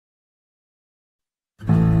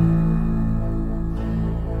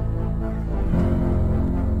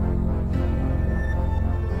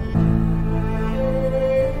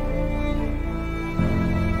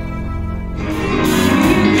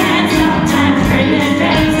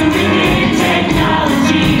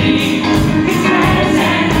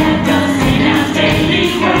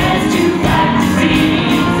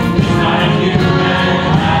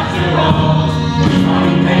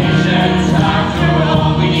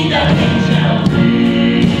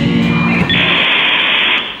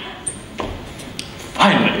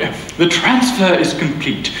The transfer is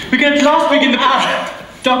complete. We get it last week in the...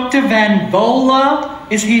 Dr. Van Vola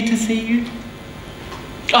is here to see you.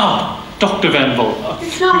 Dr. Van Vola.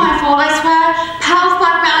 It's not my fault, I swear. Pal's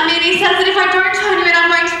blackmailed me and he says that if I don't turn him in, I'm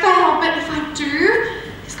going to fail. But if I do,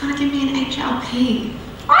 he's got to give me an HLP.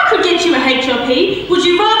 I could get you a HLP. Would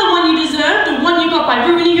you rather one you deserved or one you got by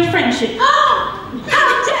ruining a friendship?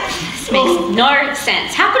 This makes no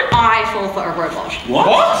sense. How could I fall for a robot?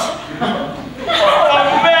 What?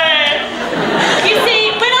 Oh, man! You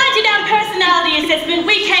see, when I did our personality assessment,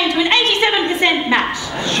 we came to an 87% match.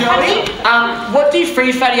 Joey, what do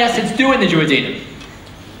free fatty acids do in the duodenum?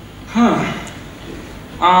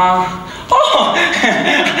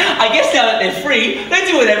 I guess now that they're free, they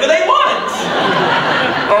do whatever they want.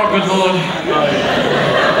 Oh, good lord.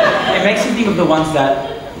 It makes you think of the ones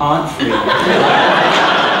that aren't free.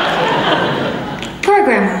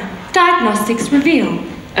 Programmer, diagnostics reveal.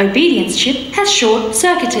 Obedience chip has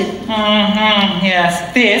short-circuited.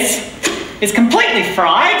 Yes, this is completely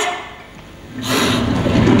fried.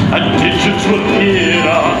 A digital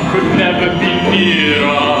era could never be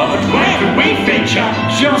nearer. Where could we feature?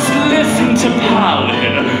 Just listen to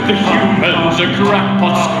Palin. The humans are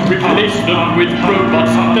crackpots. Replace them with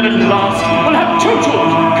robots. Then at last we'll have total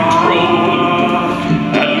control.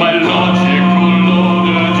 And my logical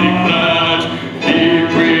order declared, be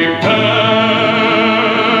prepared.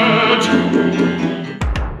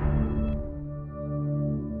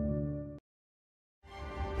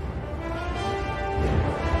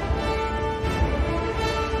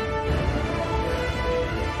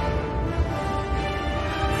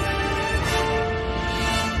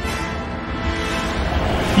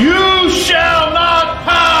 You shall not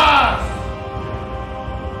pass!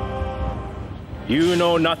 You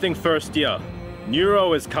know nothing, first year.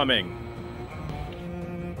 Neuro is coming.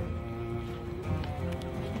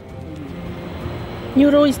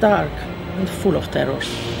 Neuro is dark and full of terrors.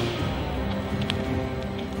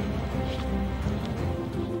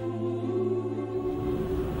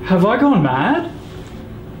 Have I gone mad?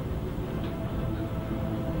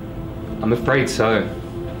 I'm afraid so.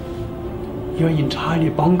 You're entirely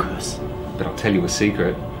bonkers. But I'll tell you a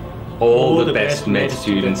secret. All the best med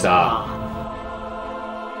students are.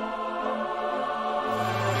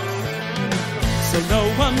 So no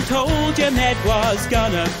one told you med was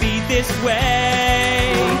gonna be this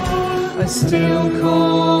way. I still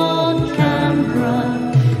call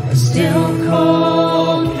Canberra. I still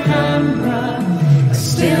call